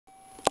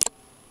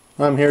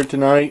I'm here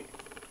tonight.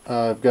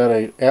 I've got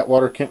a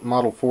Atwater Kent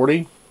Model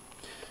 40.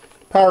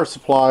 Power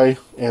supply,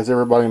 as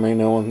everybody may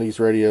know on these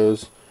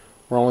radios,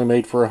 were only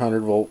made for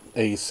 100 volt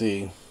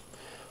AC.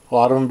 A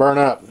lot of them burn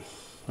up.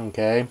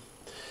 Okay.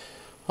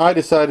 I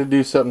decided to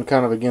do something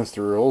kind of against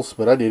the rules,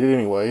 but I did it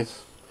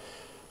anyways.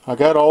 I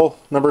got all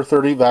number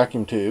 30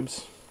 vacuum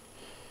tubes,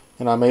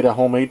 and I made a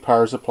homemade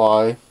power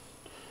supply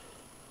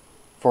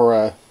for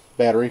a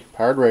battery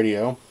powered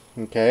radio.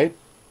 Okay.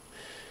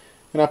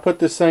 And I put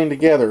this thing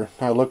together.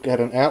 I looked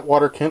at an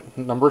Atwater Kent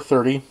number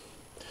 30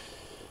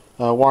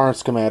 wiring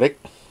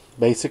schematic.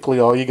 Basically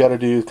all you got to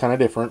do is kind of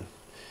different.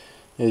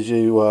 Is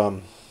you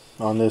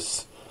on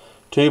this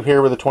tube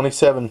here where the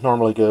 27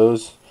 normally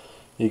goes,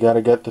 you got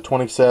to get the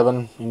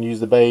 27 and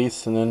use the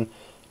base, and then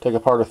take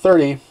apart a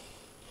 30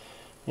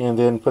 and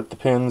then put the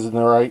pins in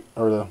the right,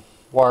 or the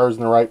wires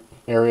in the right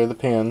area of the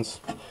pins,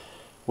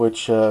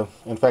 which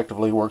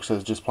effectively works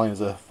as just plain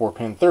as a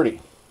 4-pin 30.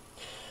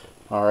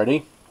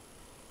 Alrighty.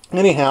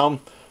 Anyhow,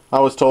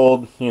 I was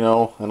told,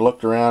 and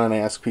looked around and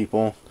asked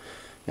people,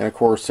 and of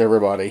course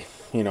everybody,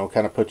 kind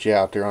of puts you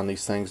out there on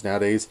these things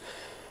nowadays.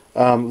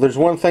 There's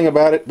one thing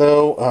about it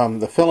though,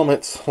 the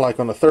filaments, like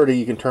on the 30,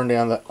 you can turn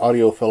down the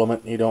audio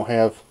filament. You don't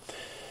have,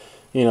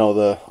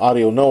 the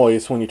audio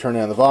noise when you turn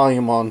down the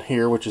volume on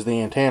here, which is the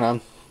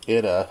antenna.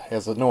 It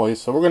has a noise.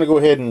 So we're going to go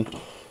ahead and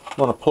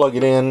want to plug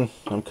it in.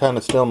 I'm kind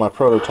of still in my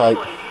prototype.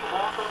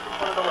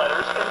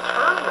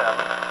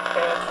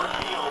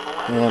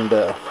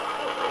 And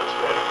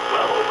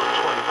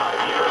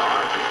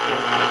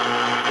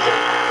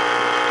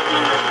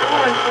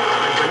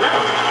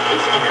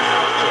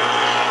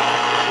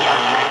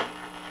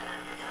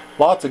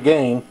lots of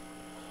gain.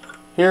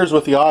 Here's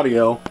with the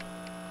audio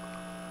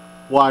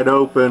wide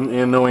open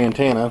and no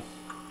antenna.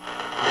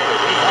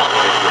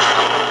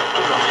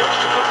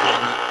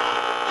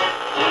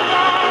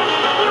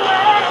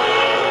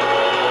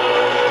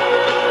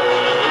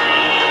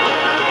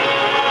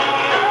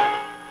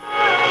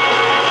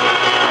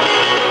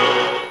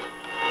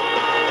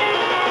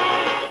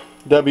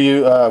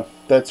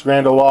 That's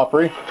Grand Ole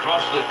Opry.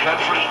 Across the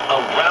country,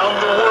 around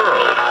the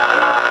world.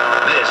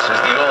 This is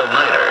the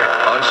All-Nighter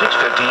on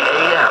 650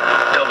 AM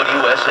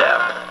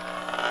WSF.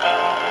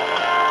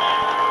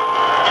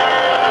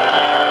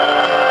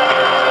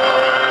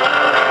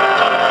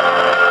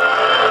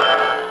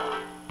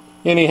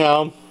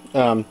 Anyhow,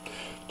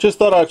 just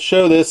thought I'd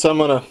show this. I'm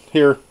gonna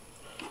here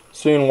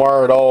soon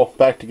wire it all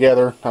back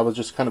together. I was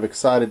just kind of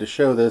excited to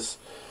show this.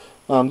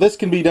 This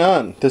can be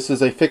done. This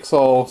is a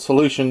fix-all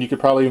solution. You could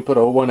probably even put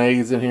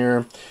 01As in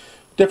here.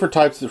 Different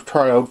types of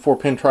triode,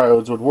 4-pin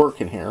triodes would work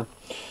in here.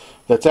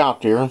 That's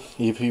out there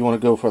if you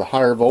want to go for the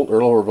higher volt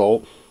or lower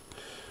volt,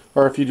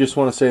 or if you just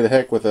want to say the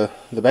heck with the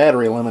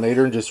battery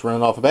eliminator and just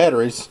run off of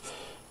batteries.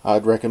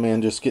 I'd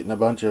recommend just getting a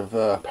bunch of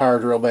power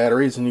drill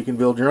batteries, and you can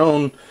build your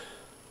own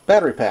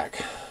battery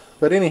pack.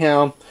 But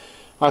anyhow,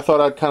 I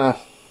thought I'd kind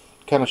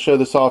of show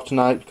this off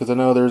tonight, because I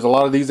know there's a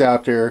lot of these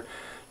out there.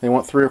 They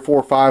want $300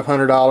 or $400,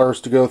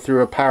 $500 to go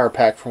through a power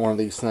pack for one of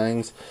these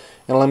things,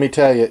 and let me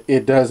tell you,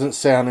 it doesn't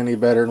sound any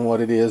better than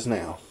what it is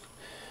now.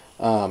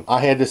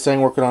 I had this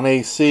thing working on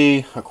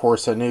AC. Of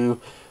course, I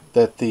knew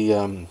that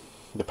the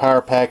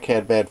power pack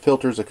had bad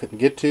filters I couldn't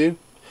get to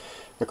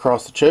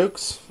across the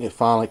chokes. It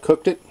finally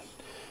cooked it.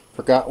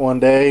 Forgot one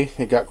day.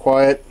 It got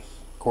quiet.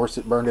 Of course,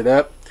 it burned it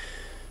up.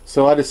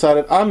 So I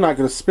decided I'm not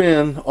going to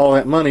spend all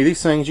that money.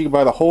 These things, you can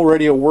buy the whole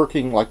radio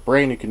working, like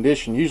brand new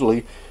condition,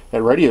 usually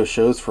at radio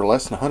shows for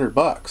less than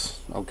 $100.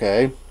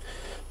 Okay,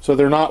 so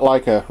they're not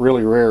like a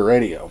really rare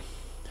radio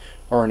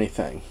or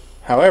anything.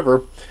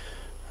 However,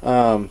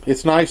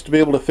 it's nice to be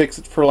able to fix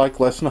it for like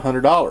less than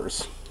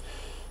 $100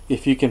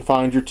 if you can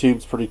find your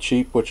tubes pretty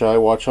cheap, which I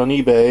watch on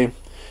eBay,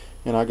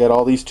 and I got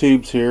all these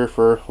tubes here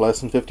for less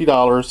than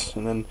 $50,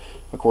 and then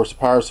of course a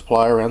power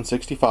supply around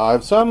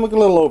 $65, so I'm looking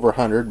a little over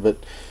 100,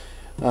 but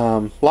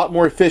a lot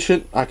more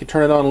efficient. I can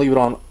turn it on and leave it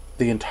on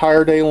the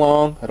entire day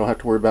long. I don't have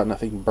to worry about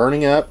nothing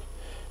burning up.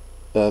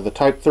 The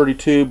Type 30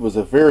 tube was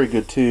a very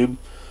good tube,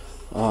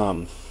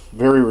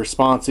 very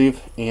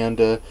responsive, and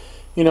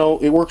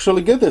it works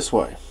really good this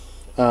way.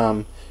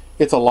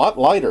 It's a lot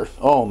lighter.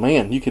 Oh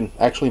man, you can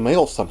actually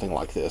mail something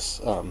like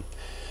this.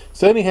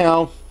 So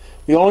anyhow,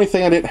 the only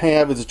thing I didn't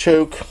have is a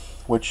choke,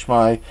 which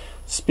my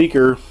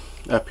speaker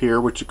up here,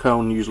 which the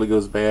cone usually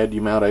goes bad.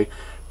 You mount a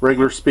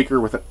regular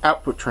speaker with an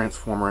output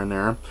transformer in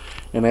there,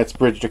 and that's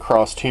bridged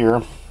across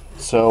here.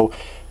 So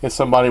if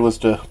somebody was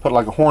to put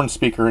like a horn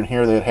speaker in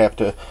here, they'd have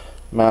to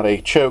mount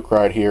a choke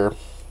right here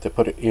to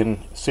put it in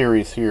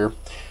series here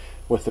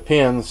with the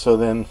pins, so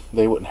then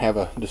they wouldn't have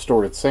a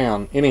distorted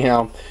sound.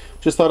 Anyhow,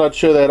 just thought I'd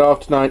show that off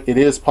tonight. It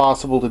is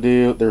possible to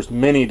do. There's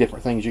many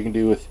different things you can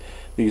do with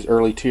these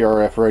early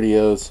TRF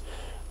radios.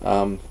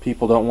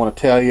 People don't want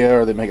to tell you,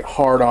 or they make it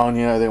hard on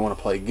you. They want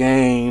to play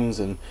games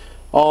and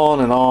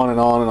on and on and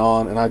on and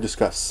on, and I just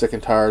got sick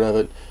and tired of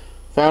it.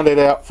 Found it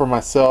out for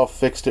myself,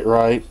 fixed it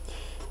right.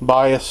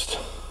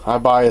 I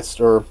biased,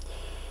 or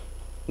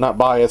not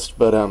biased,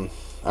 but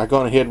I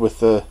gone ahead with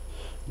the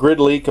grid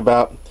leak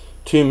about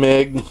 2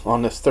 meg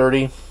on this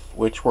 30.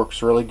 which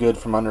works really good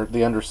from under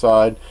the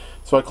underside.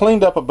 So I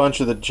cleaned up a bunch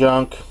of the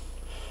junk,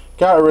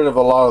 got rid of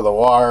a lot of the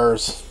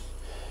wires,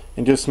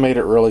 and just made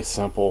it really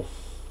simple,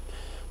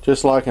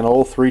 just like an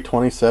old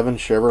 327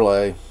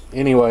 Chevrolet.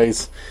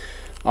 Anyways,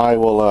 I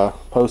will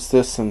post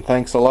this, and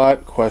thanks a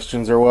lot.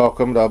 Questions are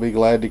welcomed. I'll be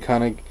glad to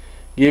kind of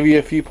give you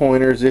a few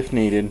pointers if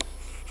needed.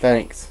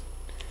 Thanks.